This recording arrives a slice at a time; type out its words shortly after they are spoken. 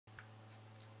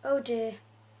Oh dear.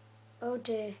 Oh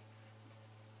dear.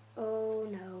 Oh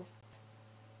no.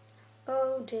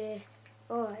 Oh dear.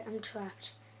 Alright, I'm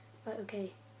trapped. Right,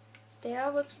 okay. They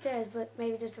are upstairs, but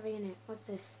maybe there's something in it. What's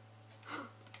this?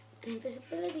 An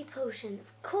invisibility potion.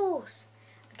 Of course!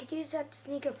 I could use that to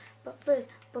sneak up. But first,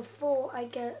 before I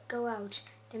go out,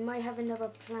 they might have another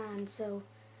plan. So,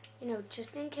 you know,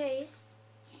 just in case.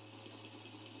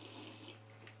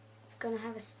 I'm gonna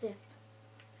have a sip.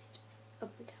 Right,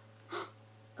 up we go.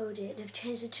 Oh dear, they've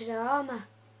changed it to their armor.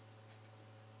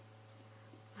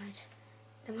 Right,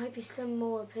 there might be some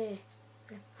more up here.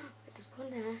 There's one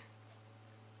there.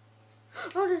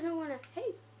 Oh, there's no one there.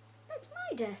 Hey, that's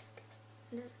my desk.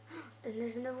 And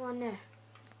there's another one there.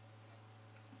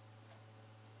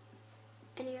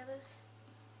 Any others?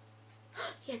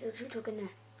 Yeah, there's two talking there.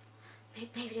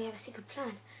 Maybe they have a secret plan.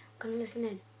 I'm gonna listen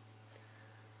in.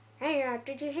 Hey,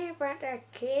 did you hear about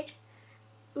that kid?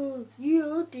 Yeah,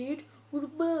 I did. What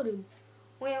about him?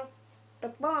 Well, the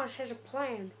boss has a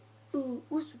plan.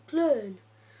 What's the plan?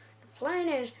 The plan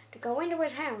is to go into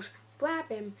his house, rob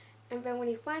him, and then when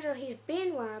he finds out he's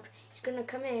been robbed, he's gonna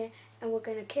come here and we're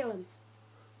gonna kill him.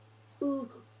 Are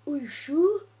you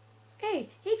sure? Hey,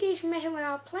 he keeps messing with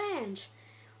our plans.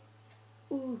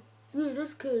 Yeah,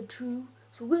 that's kinda true.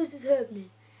 So where's this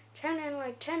happening? It's happening in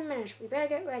like 10 minutes. We better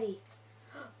get ready.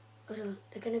 Oh no,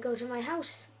 they're gonna go to my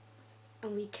house.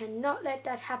 And we cannot let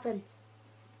that happen.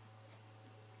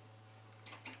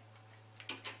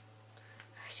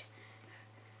 Right.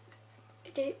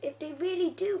 If they really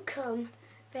do come,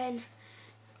 then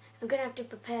I'm gonna have to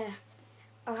prepare.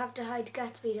 I'll have to hide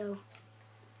Gatsby though.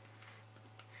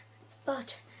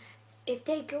 But if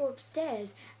they go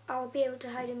upstairs, I'll be able to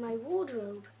hide in my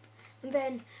wardrobe. And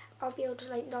then I'll be able to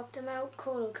like knock them out,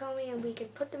 call Okami, and we can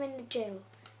put them in the jail.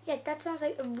 Yeah, that sounds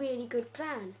like a really good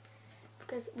plan.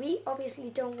 Because we obviously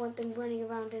don't want them running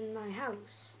around in my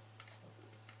house.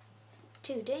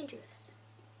 Too dangerous.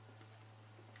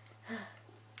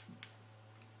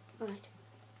 Right.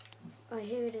 Right,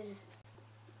 here it is.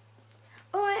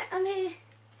 Alright, I'm here.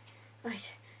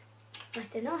 Right.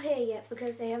 Right, they're not here yet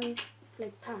because they haven't,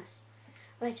 like, passed.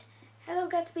 Right. Hello,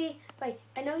 Gatsby. Right,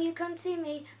 I know you can't see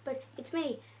me, but it's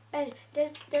me. And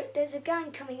there's a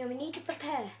gang coming and we need to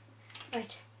prepare.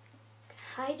 Right. I'm gonna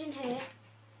hide in here.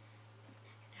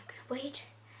 I'm gonna wait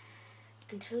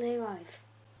until they arrive.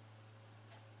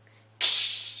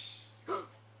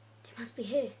 They must be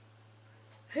here.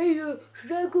 Hey,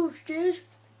 should I go upstairs?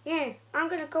 Yeah, I'm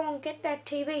gonna go and get that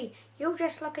TV. You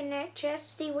just look in that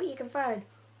chest, see what you can find.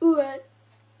 Alright.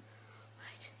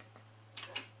 Right.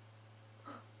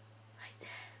 Right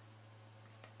there.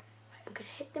 Right, I'm gonna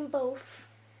hit them both.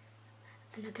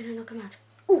 And I'm gonna knock them out.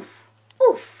 Oof!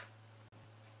 Oof!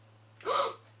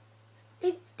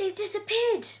 They've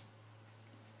disappeared!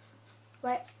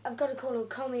 Right, I've got to call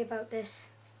Okami about this.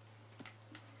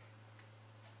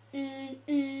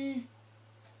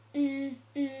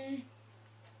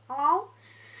 Hello?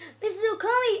 Mrs.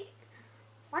 Okami!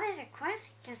 What is it,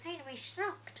 Chris? You seem to be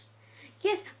shocked.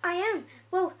 Yes, I am.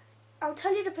 Well, I'll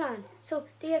tell you the plan. So,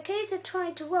 the Yakuza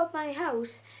tried to rob my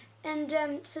house, and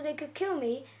so they could kill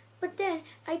me, but then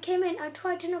I came in, I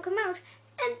tried to knock them out,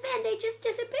 and then they just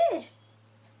disappeared.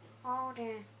 Oh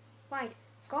dear. Right,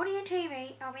 go to your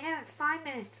TV. I'll be there in 5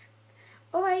 minutes.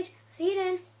 Alright, see you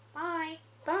then. Bye.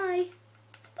 Bye.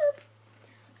 Boop.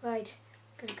 Right,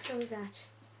 gonna close that.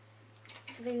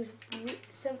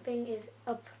 Something is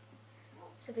up.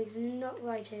 Something's not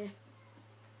right here.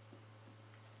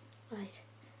 Right,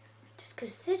 just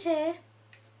gonna sit here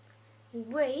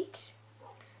and wait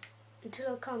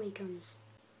until Okami comes.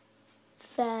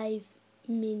 5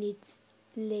 minutes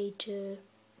later.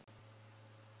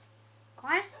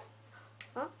 Chris?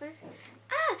 Oh, Chris?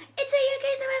 Ah, it's a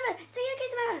Yakuza member! It's a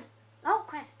Yakuza member! Oh,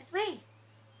 Chris, it's me.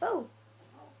 Oh,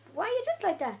 why are you dressed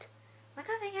like that?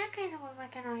 Because the Yakuza will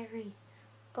recognize me.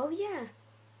 Oh, yeah.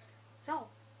 So,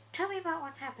 tell me about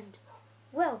what's happened.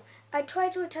 Well, I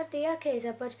tried to attack the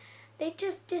Yakuza, but they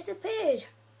just disappeared.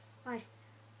 Right.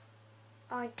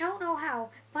 I don't know how,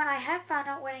 but I have found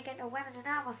out where they get their weapons and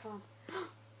armor from.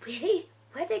 Really?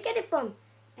 Where'd they get it from?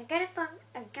 They get it from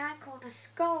a gang called the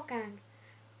Skull Gang.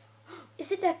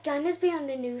 Is it that gang that's been on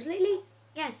the news lately?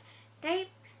 Yes. They,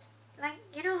 like,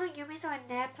 you know how humans are in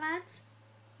their plants?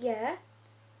 Yeah.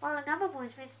 Well, the number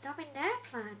boys been stopping their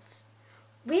plants.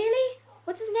 Really?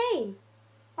 What's his name?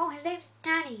 Oh, his name's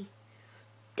Danny.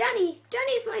 Danny?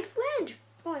 Danny's my friend.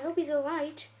 Oh, I hope he's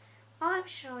alright. Oh, I'm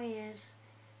sure he is.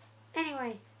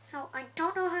 Anyway, so I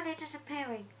don't know how they're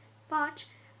disappearing, but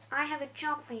I have a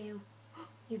job for you.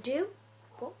 You do?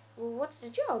 Well, what's the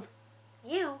job?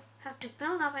 You have to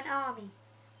build up an army.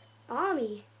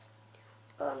 Army?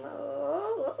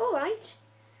 right.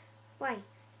 Wait,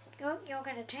 you're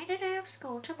going to take a day of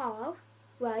school tomorrow,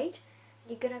 right?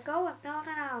 You're going to go and build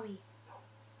an army.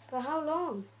 For how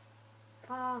long?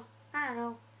 For, I don't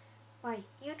know. Wait,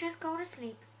 you just go to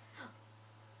sleep.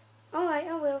 Alright,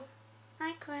 I will.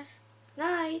 Night, Chris.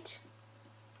 Night.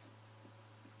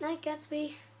 Night,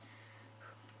 Gatsby.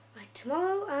 Right,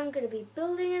 tomorrow I'm going to be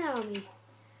building an army.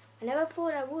 I never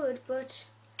thought I would, but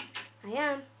I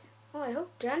am. Oh, I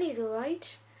hope Danny's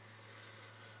alright.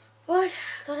 What?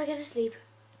 Gotta get to sleep.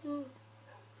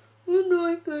 Good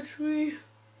night, Gatsby.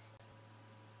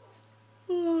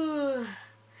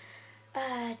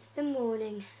 It's the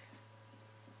morning.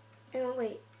 Oh,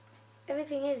 wait.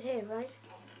 Everything is here, right?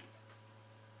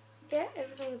 Yeah,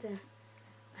 everything's there.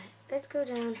 Right, let's go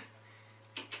down and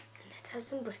let's have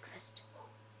some breakfast.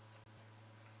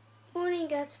 Morning,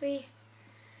 Gatsby.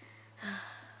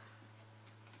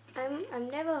 I'm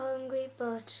never hungry,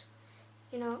 but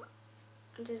you know,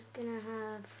 I'm just gonna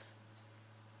have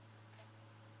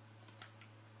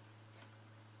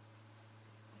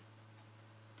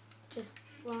just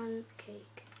one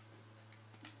cake.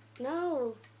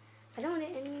 No, I don't want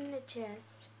it in the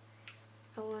chest.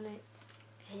 I want it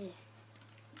here.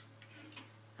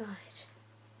 Alright.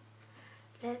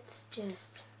 Let's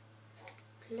just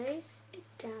place it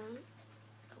down.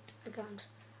 Oh, I can't.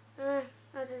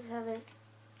 I'll just have it.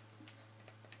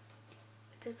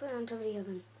 Just put it on top of the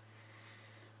oven.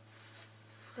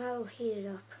 I'll heat it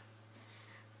up.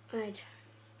 Right.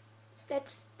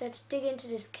 Let's dig into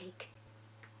this cake.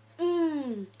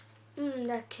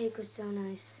 That cake was so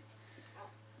nice.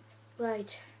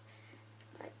 Right.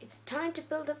 It's time to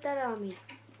build up that army.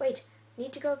 Wait,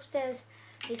 need to go upstairs.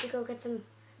 Need to go get some.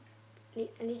 I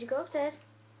need to go upstairs.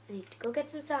 I need to go get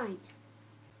some signs.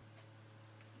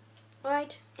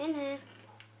 Right, in here.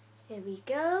 Here we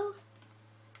go.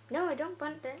 No, I don't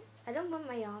want that. I don't want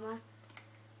my armor.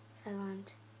 I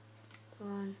want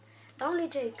one. I'll only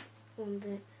take one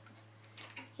bit.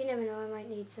 You never know, I might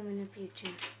need some in the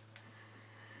future.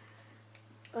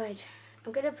 Right,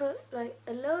 I'm gonna put like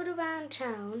a load around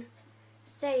town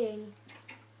saying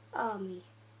army.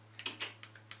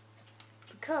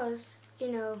 Because,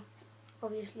 you know,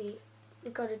 obviously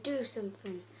we've got to do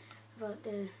something about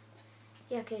the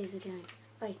Yakuza gang.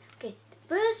 Right, okay,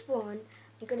 the first one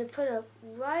I'm going to put up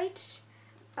right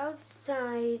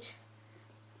outside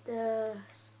the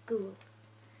school.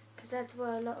 Because that's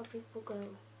where a lot of people go.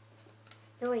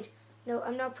 No, wait, no,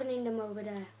 I'm not putting them over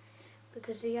there.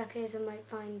 Because the Yakuza might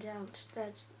find out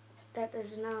that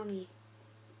there's an army.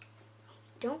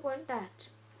 Don't want that.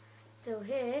 So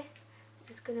here, I'm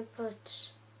just going to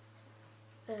put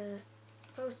a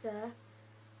poster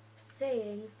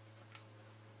saying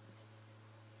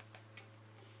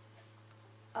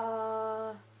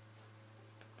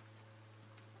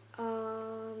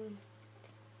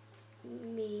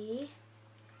me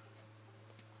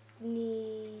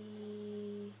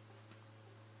needed.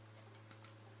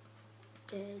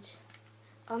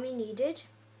 Army needed.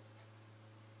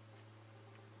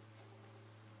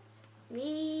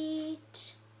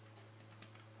 Meet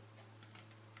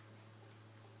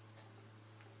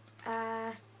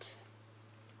at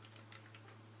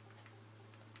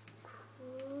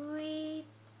Creeper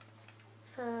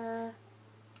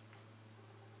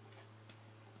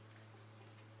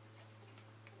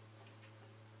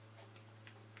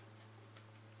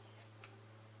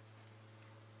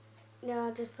No,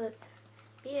 I'll just put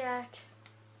be at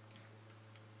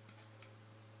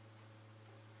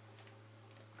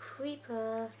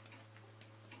Creeper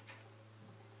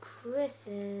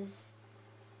Chris's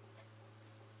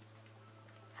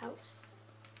house.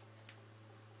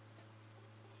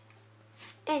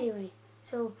 Anyway,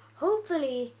 so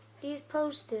hopefully these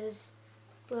posters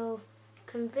will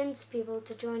convince people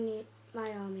to join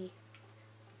my army.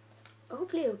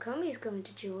 Hopefully Okami's going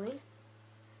to join.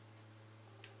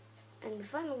 And the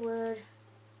final word,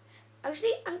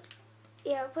 actually,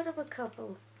 I'll put up a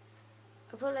couple.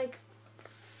 I'll put like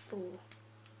 4.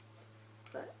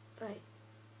 But, right.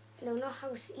 No, not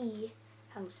house E,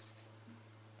 house.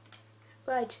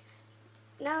 Right,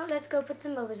 now let's go put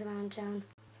some others around town.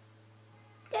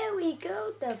 There we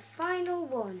go, the final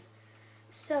one.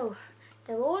 So,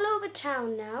 they're all over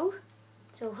town now.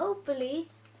 So hopefully,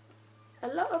 a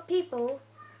lot of people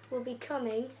will be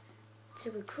coming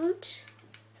to recruit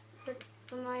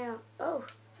for my oh,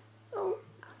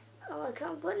 I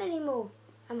can't put anymore.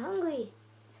 I'm hungry.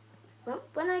 Well,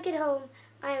 when I get home,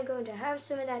 I am going to have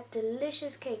some of that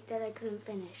delicious cake that I couldn't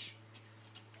finish.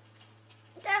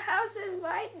 The house is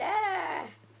right there.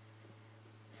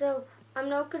 So I'm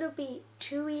not gonna be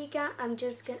too eager. I'm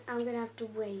gonna have to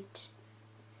wait.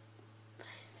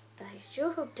 But I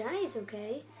sure hope Danny's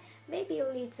okay. maybe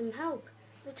he'll need some help.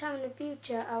 Sometime in the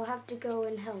future, I'll have to go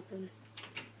and help him.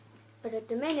 But at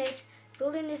the minute,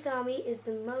 building this army is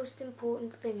the most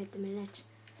important thing at the minute.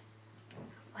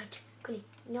 Right, Connie,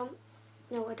 nom.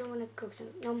 No, I don't want to cook some.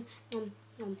 Nom, nom,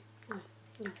 nom, nom,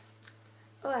 nom.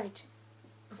 Alright,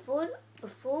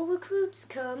 before recruits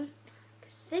come,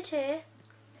 sit here,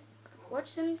 watch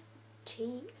some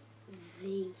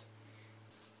TV.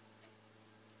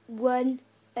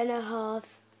 1.5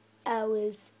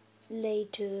 hours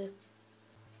later.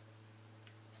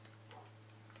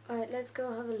 Alright, let's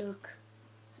go have a look.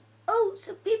 Oh,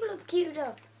 so people have queued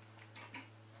up.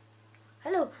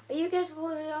 Hello, are you guys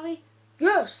reporting on me?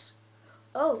 Yes.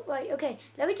 Oh, right, okay.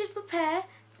 Let me just prepare.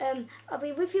 I'll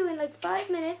be with you in like 5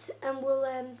 minutes and we'll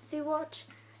see what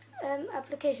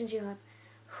applications you have.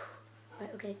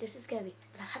 Right, okay, this is scary,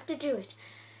 but I have to do it.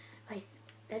 Right,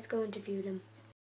 let's go interview them.